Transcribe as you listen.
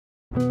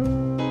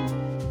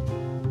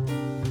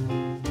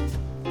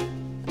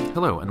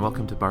Hello, and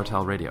welcome to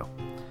Bartel Radio.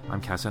 I'm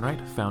Cass Enright,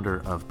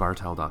 founder of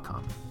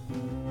Bartel.com.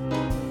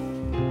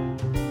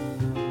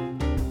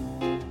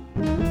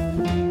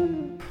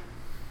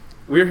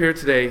 We're here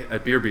today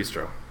at Beer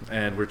Bistro,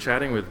 and we're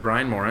chatting with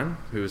Brian Moran,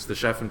 who is the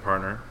chef and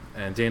partner,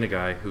 and Dana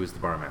Guy, who is the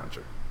bar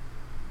manager.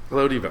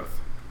 Hello to you both.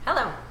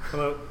 Hello.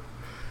 Hello.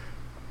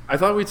 I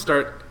thought we'd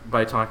start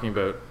by talking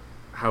about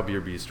how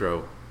Beer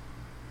Bistro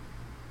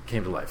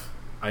came to life.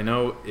 I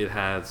know it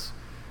has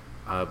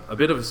a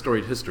bit of a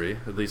storied history,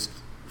 at least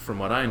from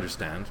what I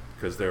understand,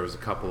 because there was a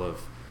couple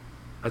of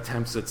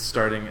attempts at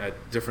starting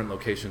at different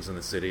locations in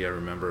the city. I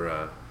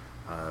remember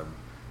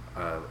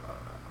hard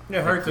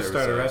to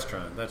start a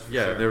restaurant, that's for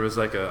sure. Yeah, there was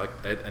like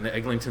an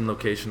Eglinton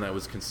location that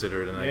was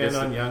considered, and I guess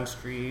on Yonge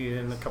Street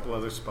and a couple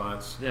other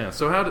spots. Yeah.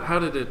 So how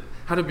did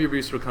Beer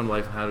Bistro come to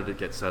life, and how did it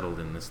get settled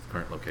in this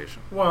current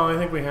location? Well, I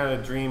think we had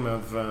a dream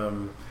of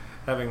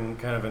having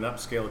kind of an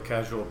upscale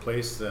casual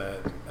place that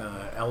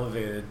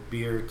elevated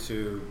beer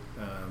to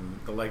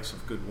the likes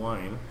of good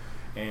wine,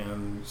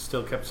 and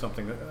still kept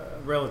something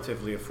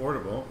relatively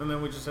affordable. And then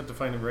we just had to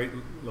find a right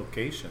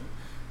location.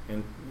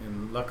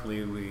 And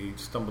luckily we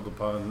stumbled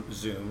upon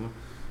Zoom,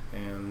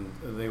 and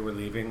they were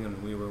leaving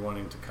and we were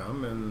wanting to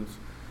come, and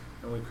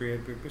we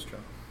created Beer Bistro.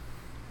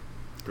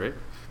 Great.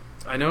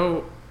 I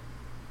know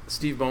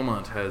Steve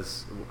Beaumont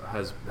has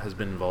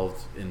been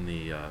involved in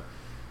the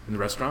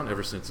restaurant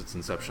ever since its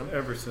inception.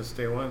 Ever since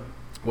day one.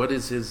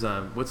 What's his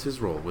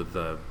role with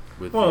the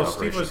Well, operation?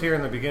 Steve was here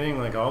in the beginning,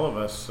 like all of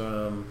us,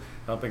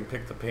 helping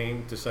pick the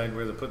paint, decide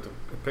where to put the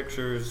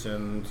pictures,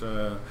 and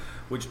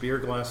which beer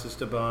glasses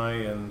to buy,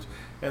 and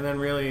then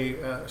really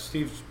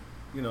Steve's,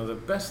 the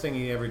best thing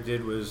he ever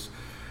did was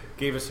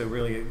gave us a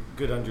really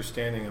good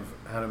understanding of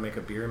how to make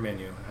a beer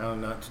menu, how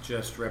not to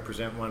just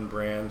represent one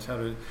brand, how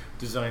to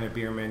design a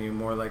beer menu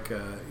more like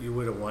you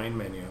would a wine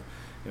menu.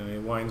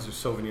 Wines are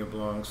Sauvignon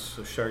Blancs,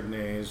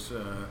 Chardonnays,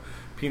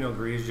 Pinot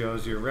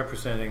Grigios. You're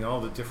representing all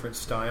the different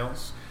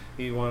styles.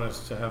 He wanted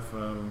us to have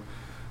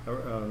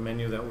a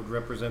menu that would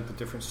represent the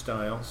different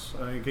styles.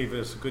 He gave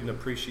us a good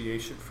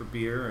appreciation for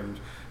beer and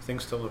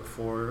things to look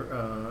for,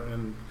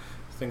 and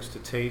things to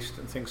taste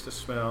and things to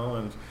smell.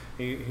 And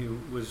he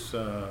was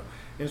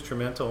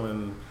instrumental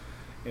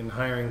in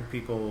hiring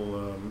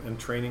people and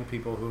training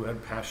people who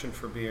had passion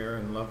for beer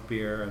and loved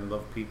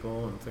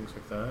people and things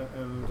like that.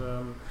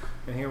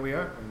 And here we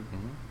are.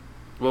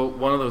 Mm-hmm. Well,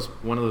 one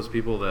of those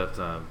people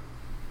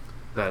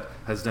that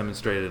has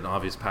demonstrated an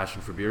obvious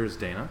passion for beer is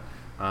Dana.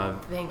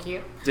 Thank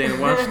you. Dana,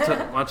 why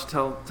don't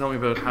you tell me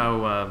about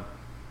how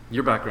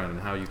your background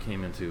and how you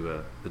came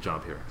into the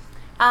job here?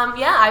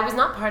 I was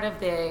not part of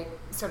the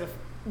sort of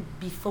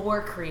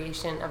before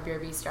creation of Beer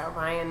Bistro.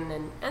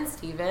 Ryan and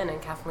Steven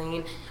and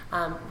Kathleen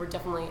were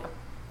definitely a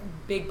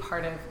big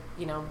part of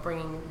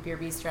bringing Beer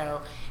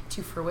Bistro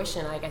to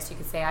fruition, I guess you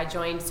could say. I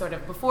joined sort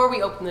of before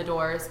we opened the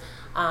doors.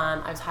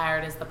 I was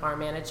hired as the bar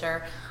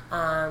manager.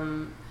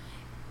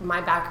 My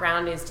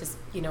background is just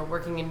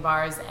working in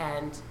bars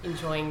and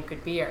enjoying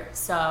good beer.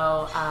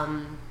 So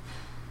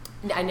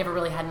I never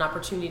really had an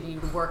opportunity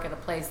to work at a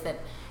place that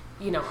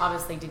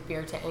obviously did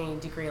beer to any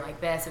degree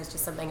like this. It was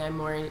just something I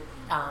more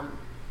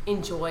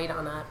enjoyed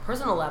on a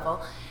personal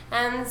level.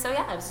 And so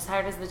I was just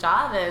hired as the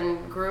job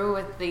and grew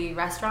with the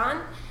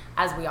restaurant,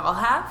 as we all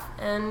have,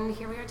 and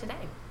here we are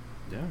today.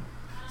 Yeah.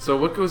 So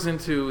what goes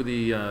into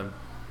the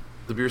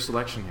beer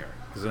selection here?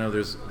 Because I know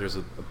there's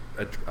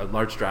a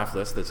large draft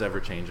list that's ever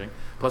changing,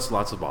 plus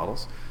lots of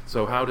bottles.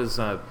 So how do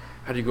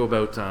you go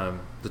about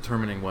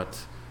determining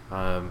what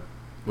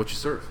you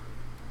serve?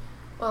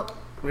 Well,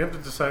 we have to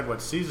decide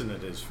what season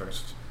it is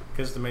first,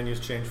 because the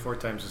menus change 4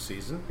 times a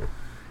season,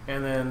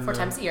 and then 4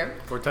 times a year.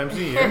 4 times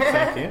a year,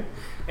 thank you.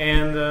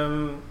 And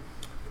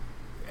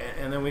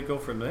then we go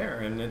from there.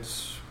 And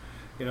it's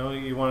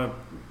you want to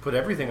put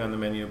everything on the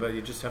menu, but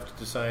you just have to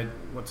decide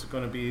what's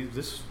going to be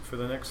this for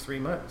the next 3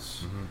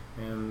 months,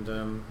 and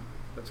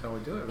that's how we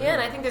do it. Right? Yeah,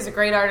 and I think there's a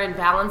great art in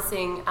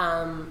balancing.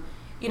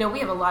 We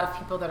have a lot of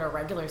people that are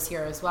regulars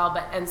here as well,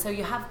 and so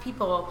you have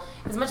people,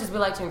 as much as we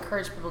like to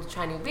encourage people to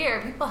try new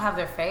beer, people have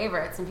their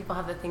favorites, and people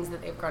have the things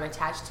that they've grown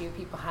attached to.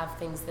 People have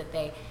things that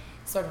they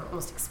sort of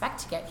almost expect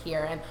to get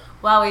here, and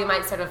while we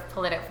might sort of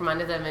pull it out from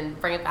under them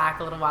and bring it back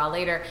a little while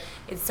later,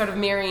 it's sort of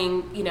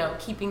mirroring,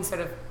 keeping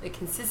sort of the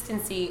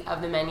consistency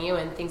of the menu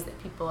and things that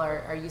people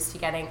are used to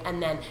getting,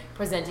 and then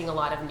presenting a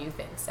lot of new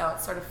things. So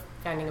it's sort of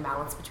finding a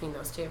balance between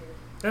those two.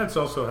 And it's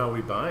also how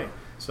we buy.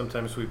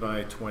 Sometimes we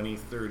buy 20,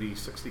 30,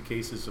 60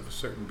 cases of a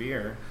certain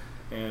beer,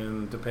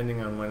 and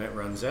depending on when it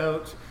runs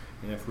out,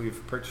 and if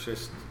we've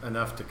purchased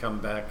enough to come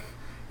back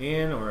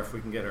in, or if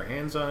we can get our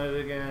hands on it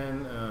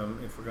again,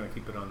 if we're going to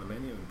keep it on the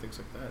menu and things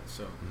like that.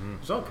 So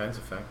there's all kinds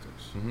of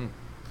factors. Mm-hmm.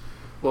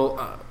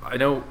 Well, I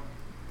know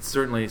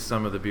certainly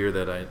some of the beer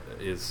that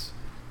is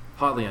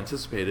hotly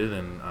anticipated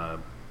and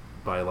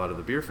by a lot of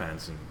the beer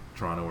fans in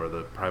Toronto are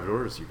the private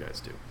orders you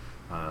guys do.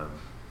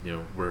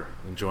 We're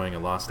enjoying a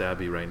Lost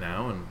Abbey right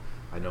now, and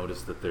I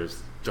noticed that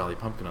there's Jolly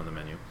Pumpkin on the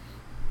menu.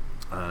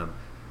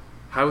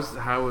 How is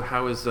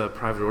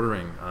private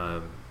ordering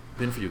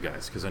been for you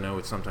guys? Because I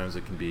know sometimes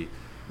it can be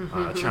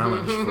a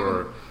challenge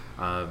for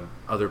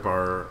other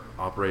bar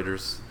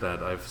operators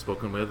that I've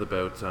spoken with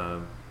about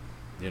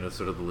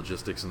sort of the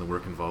logistics and the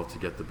work involved to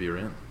get the beer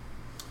in.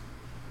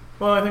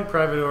 Well, I think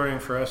private ordering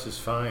for us is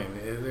fine.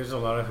 There's a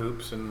lot of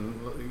hoops,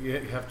 and you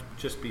have to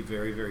just be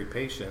very, very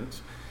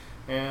patient.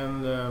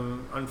 And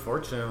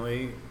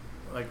unfortunately,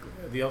 like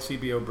the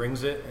LCBO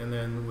brings it, and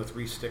then with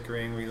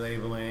re-stickering,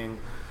 relabeling,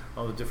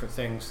 all the different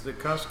things, the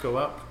costs go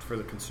up for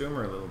the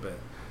consumer a little bit.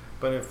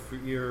 But if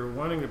you're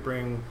wanting to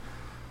bring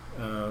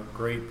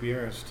great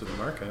beers to the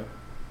market,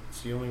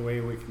 it's the only way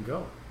we can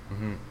go.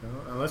 Mm-hmm.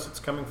 Unless it's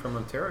coming from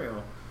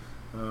Ontario.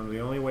 The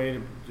only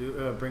way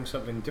to bring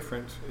something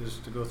different is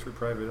to go through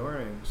private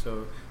ordering.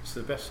 So it's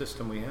the best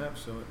system we have.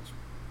 So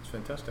it's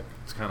fantastic.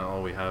 It's kind of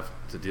all we have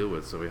to deal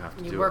with, so we have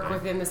to do it. You work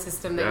within the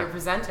system that you're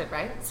presented,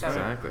 right? So,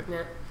 exactly.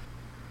 Yeah.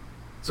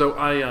 So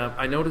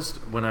I noticed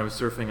when I was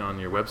surfing on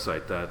your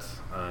website that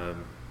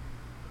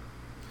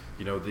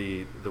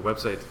the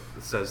website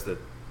says that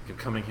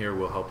coming here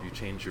will help you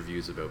change your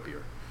views about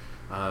beer.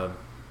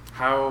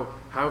 How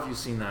have you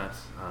seen that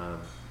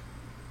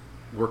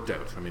worked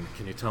out? I mean,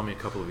 can you tell me a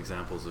couple of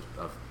examples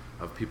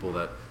of people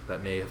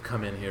that may have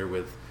come in here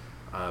with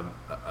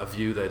a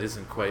view that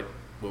isn't quite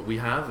what we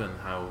have, and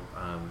how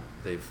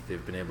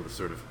they've been able to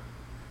sort of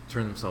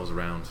turn themselves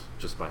around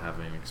just by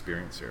having an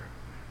experience here?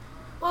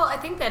 Well, I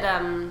think that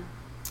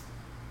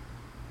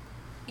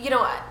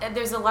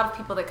there's a lot of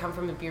people that come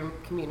from the beer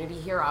community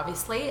here,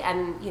 obviously,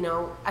 and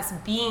us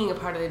being a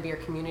part of the beer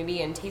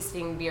community and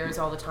tasting beers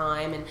all the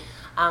time, and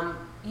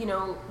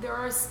there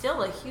are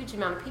still a huge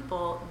amount of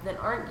people that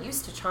aren't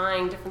used to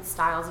trying different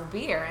styles of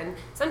beer, and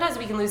sometimes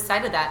we can lose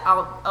sight of that.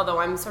 Although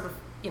I'm sort of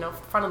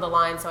front of the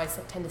line, so I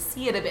tend to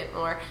see it a bit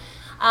more.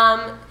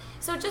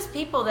 So just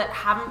people that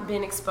haven't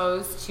been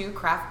exposed to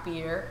craft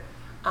beer.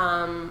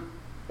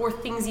 Or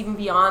things even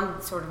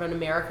beyond sort of an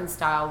American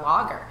style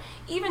lager.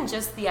 Even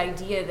just the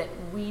idea that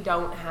we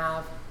don't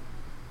have,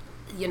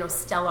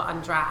 Stella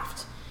on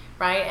draft,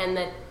 right? And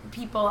that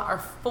people are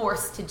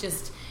forced to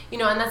just, and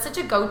that's such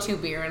a go-to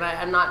beer. And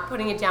I'm not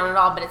putting it down at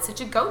all, but it's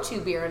such a go-to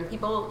beer, and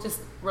people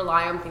just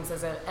rely on things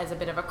as a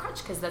bit of a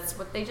crutch because that's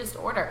what they just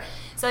order.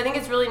 So I think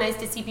it's really nice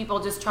to see people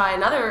just try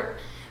another,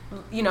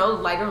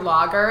 lighter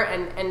lager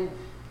and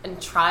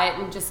try it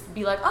and just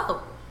be like,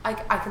 oh, I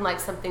can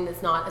like something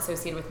that's not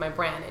associated with my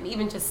brand, and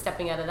even just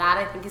stepping out of that,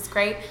 I think is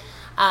great.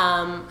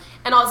 And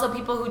also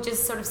people who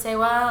just sort of say,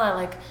 well, I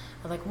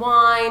like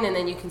wine, and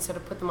then you can sort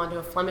of put them onto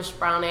a Flemish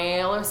brown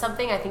ale or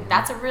something. I think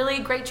that's a really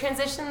great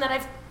transition that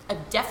I've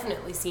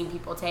definitely seen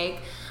people take.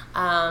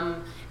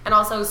 And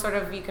also sort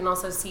of, you can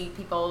also see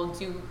people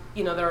do,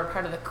 they're a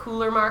part of the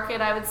cooler market,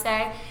 I would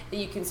say, that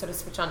you can sort of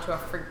switch onto a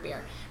fruit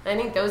beer. And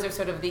I think those are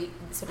sort of the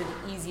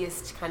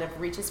easiest kind of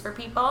reaches for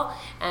people,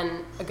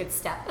 and a good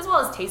step, as well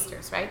as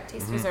tasters, right?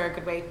 Tasters are a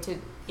good way to,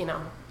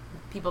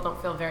 people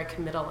don't feel very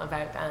committal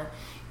about,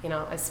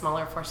 a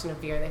smaller portion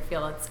of beer. They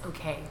feel it's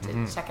okay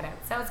to check it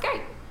out. So it's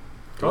great.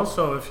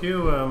 Also, if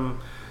you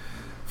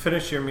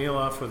finish your meal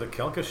off with a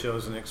Kelka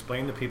shows and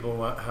explain to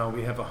people how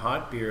we have a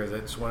hot beer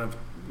that's one of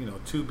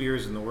 2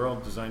 beers in the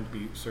world designed to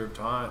be served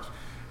hot,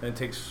 and it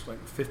takes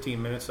like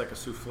 15 minutes, like a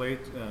souffle,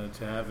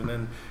 to have, and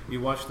then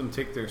you watch them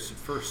take their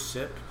first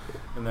sip,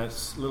 and that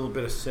little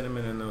bit of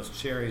cinnamon and those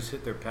cherries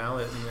hit their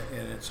palate,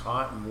 and it's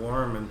hot and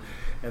warm,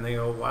 and they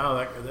go,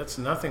 wow, that's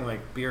nothing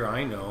like beer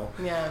I know.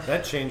 Yeah.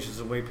 That changes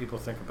the way people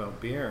think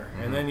about beer.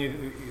 And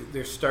then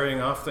they're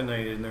starting off the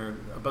night, and they're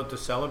about to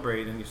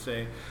celebrate, and you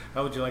say,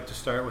 how would you like to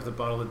start with a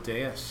bottle of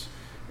Deus?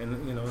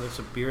 And that's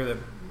a beer that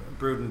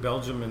brewed in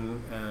Belgium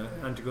and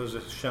undergoes a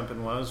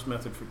champenoise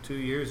method for 2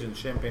 years in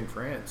Champagne,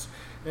 France.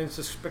 And it's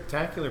a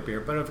spectacular beer,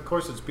 but of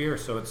course it's beer,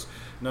 so it's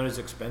not as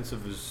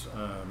expensive as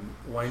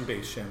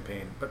wine-based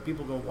champagne. But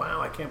people go,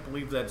 wow, I can't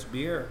believe that's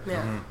beer.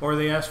 Yeah. Or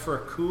they ask for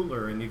a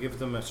cooler, and you give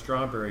them a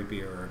strawberry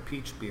beer or a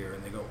peach beer,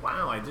 and they go,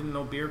 wow, I didn't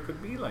know beer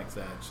could be like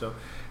that. So,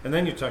 and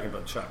then you're talking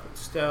about chocolate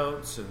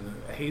stouts and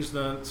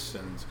hazelnuts,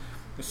 and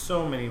there's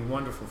so many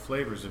wonderful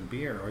flavors in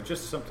beer, or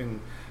just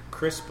something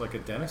crisp like a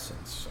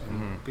Denison's,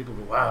 and people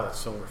go, wow, that's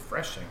so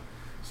refreshing.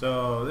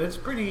 So it's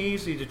pretty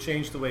easy to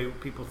change the way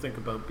people think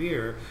about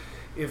beer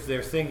if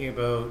they're thinking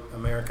about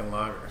American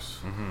lagers.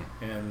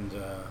 And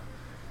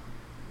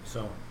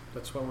so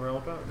that's what we're all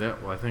about. Yeah,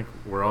 well, I think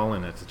we're all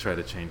in it to try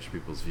to change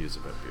people's views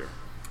about beer.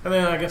 And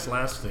then I guess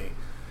lastly,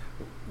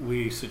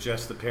 we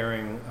suggest the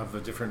pairing of a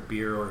different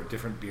beer or a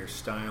different beer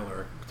style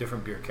or a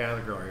different beer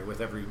category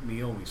with every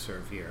meal we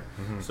serve here.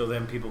 So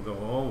then people go,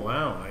 oh,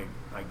 wow,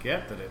 I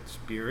get that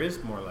beer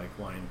is more like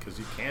wine because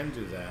you can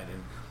do that.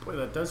 And boy,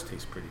 that does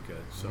taste pretty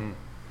good. So,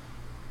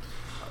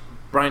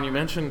 Brian, you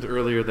mentioned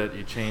earlier that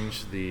you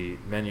change the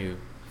menu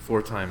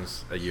 4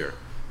 times a year.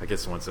 I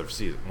guess once a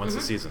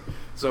season.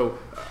 So,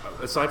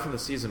 aside from the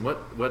season,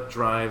 what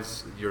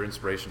drives your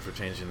inspiration for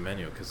changing the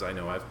menu? Because I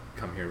know I've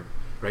come here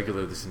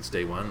regularly since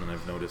day one, and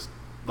I've noticed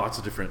lots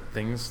of different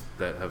things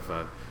that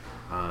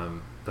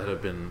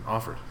have been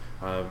offered.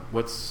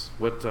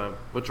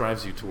 What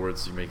drives you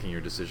towards you making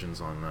your decisions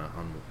on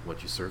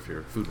what you serve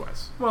here, food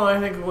wise? Well, I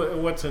think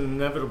what's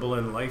inevitable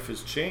in life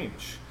is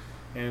change,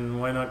 And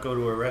why not go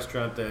to a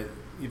restaurant that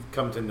you've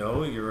come to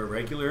know, you're a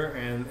regular,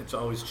 and it's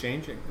always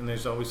changing, and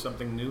there's always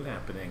something new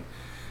happening.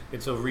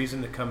 It's a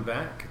reason to come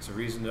back. It's a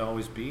reason to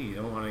always be. You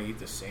don't want to eat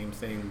the same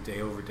thing day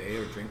over day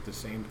or drink the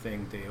same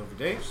thing day over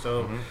day.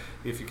 So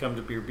if you come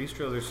to Beer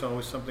Bistro, there's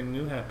always something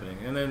new happening.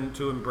 And then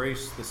to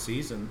embrace the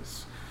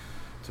seasons,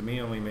 to me,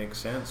 only makes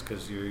sense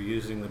because you're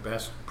using the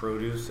best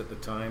produce at the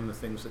time, the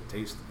things that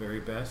taste the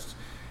very best,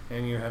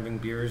 and you're having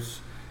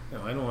beers. You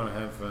know, I don't want to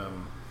have,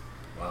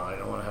 I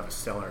don't want to have a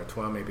Stella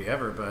Artois maybe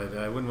ever, but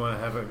I wouldn't want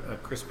to have a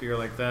crisp beer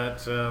like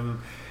that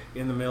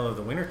in the middle of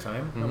the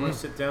wintertime. I want to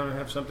sit down and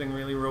have something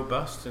really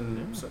robust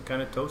and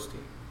kind of toasty.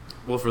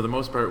 Well, for the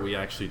most part, we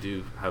actually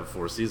do have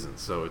 4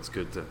 seasons, so it's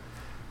good to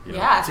take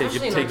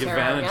especially in Ontario,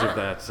 advantage of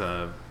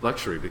that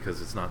luxury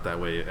because it's not that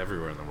way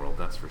everywhere in the world,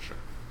 that's for sure.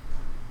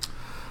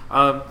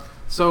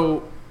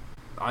 So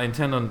I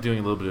intend on doing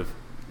a little bit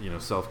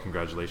of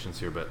self-congratulations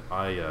here, but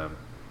I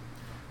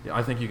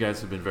think you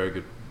guys have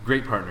been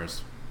great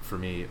partners for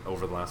me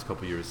over the last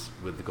couple of years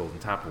with the Golden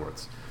Tap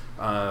Awards.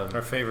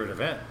 Our favorite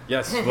event.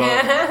 Yes,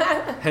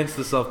 well, hence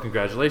the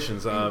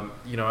self-congratulations. I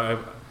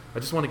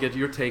just want to get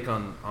your take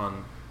on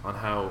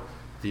how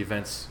the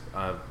event's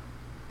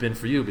been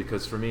for you,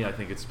 because for me, I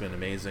think it's been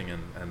amazing,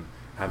 and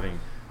having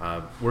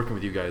working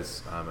with you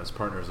guys as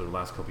partners over the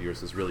last couple of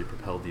years has really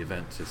propelled the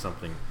event to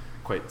something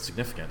quite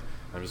significant.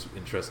 I'm just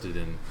interested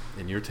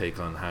in your take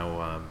on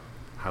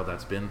how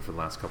that's been for the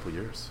last couple of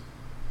years.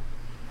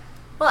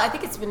 Well, I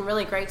think it's been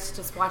really great to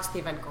just watch the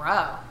event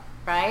grow,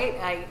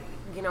 right?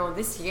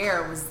 This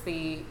year was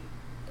the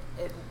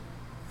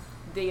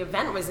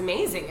event was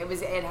amazing.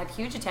 It had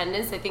huge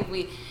attendance. I think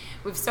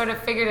we've sort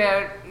of figured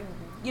out,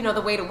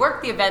 the way to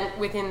work the event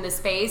within the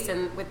space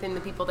and within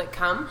the people that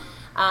come,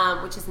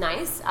 which is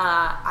nice.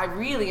 I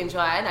really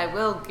enjoyed. I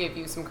will give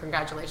you some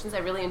congratulations. I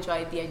really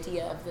enjoyed the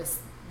idea of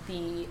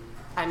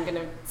I'm going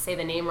to say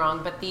the name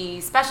wrong, but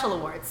the special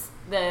awards.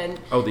 The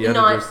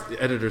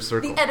Editor's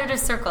Circle. The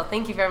Editor's Circle.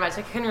 Thank you very much.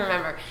 I couldn't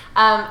remember.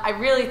 I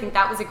really think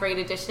that was a great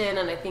addition,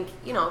 and I think,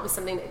 it was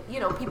something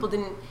that, people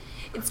didn't...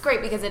 It's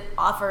great because it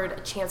offered a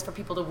chance for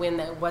people to win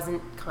that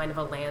wasn't kind of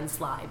a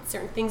landslide.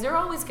 Certain things are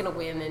always going to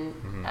win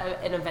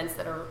in events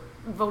that are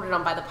voted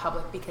on by the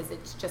public because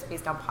it's just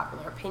based on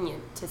popular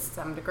opinion to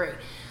some degree.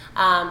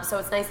 So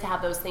it's nice to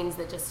have those things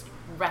that just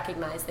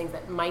recognize things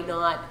that might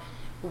not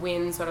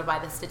win sort of by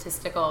the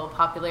statistical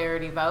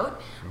popularity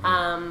vote.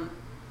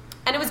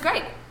 And it was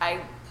great. I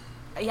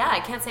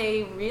can't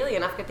say really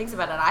enough good things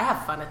about it. I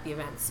have fun at the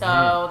event,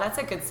 so that's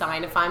a good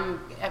sign if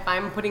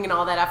I'm putting in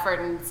all that effort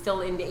and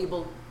still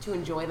able to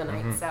enjoy the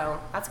night. So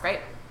that's great.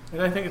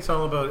 And I think it's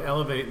all about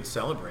elevate and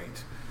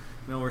celebrate.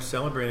 We're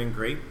celebrating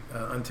great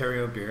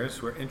Ontario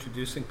beers. We're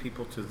introducing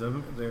people to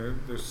them.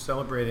 They're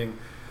celebrating,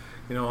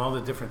 all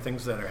the different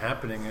things that are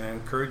happening and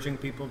encouraging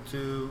people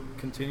to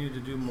continue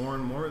to do more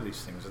and more of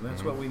these things. And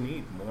that's what we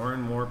need, more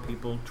and more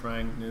people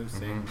trying new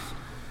things.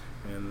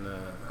 And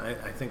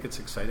I think it's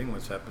exciting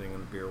what's happening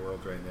in the beer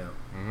world right now.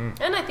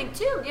 And I think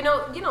too,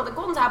 the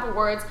Golden Tap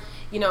Awards,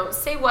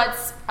 Say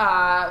What's,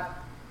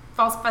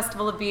 Falls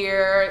Festival of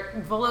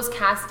Beer, Volo's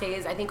Cast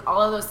Days, I think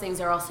all of those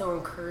things are also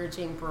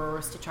encouraging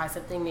brewers to try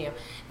something new.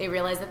 They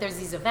realize that there's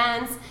these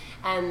events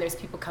and there's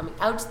people coming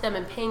out to them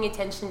and paying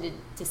attention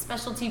to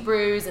specialty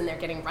brews, and they're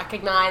getting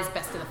recognized.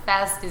 Best of the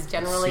Fest is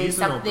generally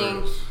seasonal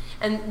something brews.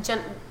 And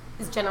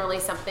is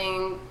generally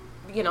something,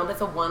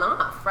 that's a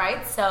one-off,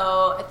 right?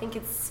 So I think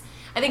it's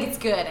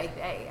good.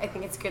 I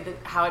think it's good that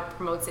how it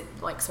promotes it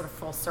like sort of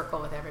full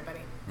circle with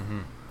everybody.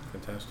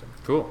 Fantastic.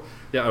 Cool.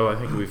 Yeah.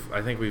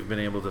 I think we've been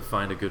able to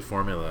find a good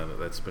formula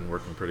that's been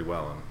working pretty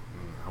well, and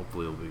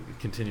hopefully it'll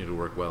continue to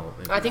work well.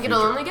 I think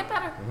it'll only get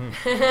better.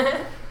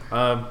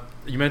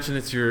 You mentioned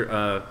it's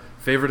your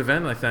favorite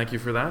event, and I thank you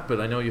for that.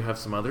 But I know you have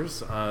some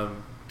others. Do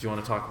you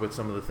want to talk about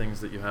some of the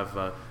things that you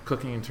have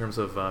cooking in terms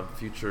of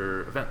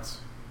future events?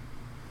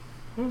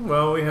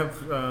 Well, we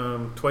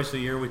have twice a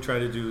year we try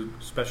to do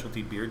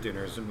specialty beer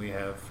dinners, and we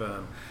have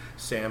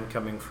Sam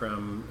coming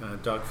from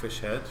Dogfish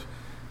Head,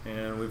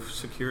 and we've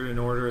secured an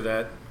order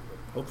that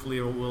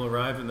hopefully will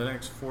arrive in the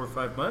next 4 or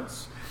 5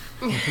 months.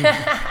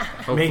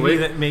 Maybe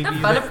the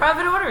fun of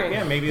private ordering.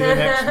 Yeah, maybe the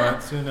next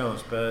month. Who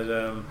knows?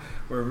 But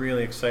we're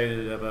really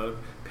excited about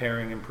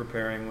pairing and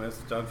preparing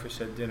with Dogfish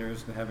Head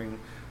dinners and having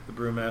the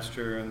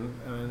brewmaster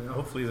and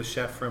hopefully the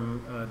chef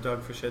from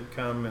Dogfish Head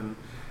come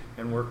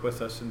and work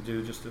with us and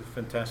do just a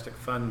fantastic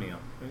fun meal.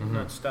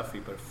 Not stuffy,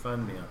 but a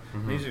fun meal.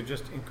 These are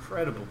just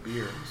incredible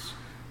beers.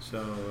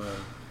 So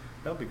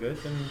that'll be good.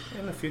 And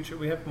in the future,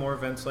 we have more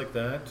events like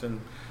that. And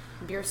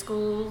beer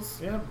schools.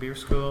 Yeah, beer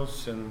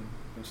schools and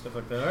stuff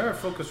like that. Our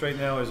focus right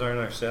now is on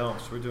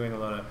ourselves. We're doing a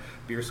lot of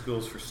beer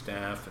schools for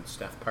staff and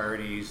staff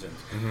parties.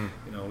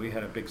 And, we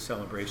had a big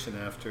celebration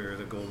after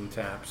the Golden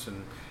Taps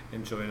and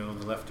enjoyed all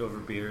the leftover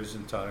beers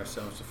and taught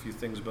ourselves a few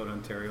things about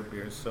Ontario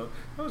beers. So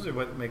those are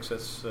what makes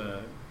us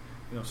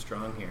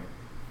strong here.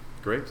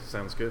 Great,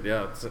 sounds good.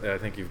 Yeah, I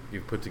think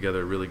you've put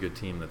together a really good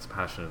team that's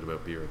passionate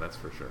about beer. That's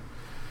for sure.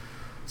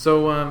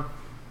 So,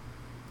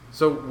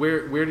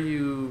 where do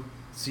you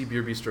see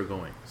Beer Bistro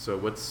going? So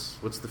what's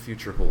the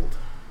future hold?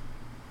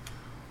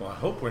 Well, I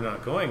hope we're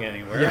not going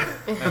anywhere. Yeah.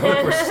 I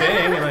hope we're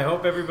staying, and I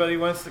hope everybody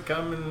wants to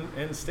come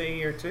and stay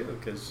here too,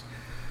 because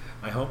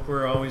I hope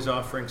we're always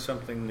offering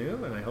something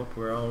new, and I hope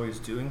we're always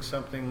doing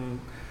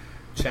something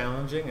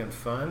challenging and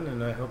fun,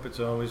 and I hope it's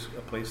always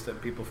a place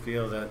that people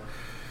feel that,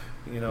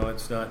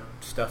 it's not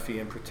stuffy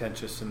and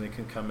pretentious, and they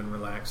can come and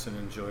relax and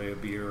enjoy a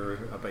beer or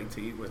a bite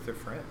to eat with their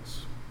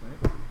friends.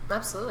 Right?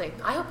 Absolutely.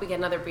 I hope we get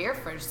another beer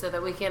fridge so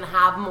that we can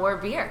have more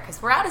beer,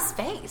 because we're out of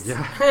space.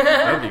 Yeah,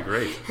 that would be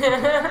great.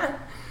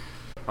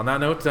 On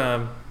that note,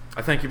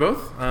 I thank you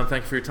both.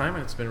 Thank you for your time,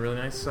 and it's been really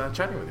nice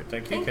chatting with you.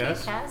 Thank you,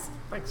 Cass. Cass.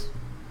 Thanks.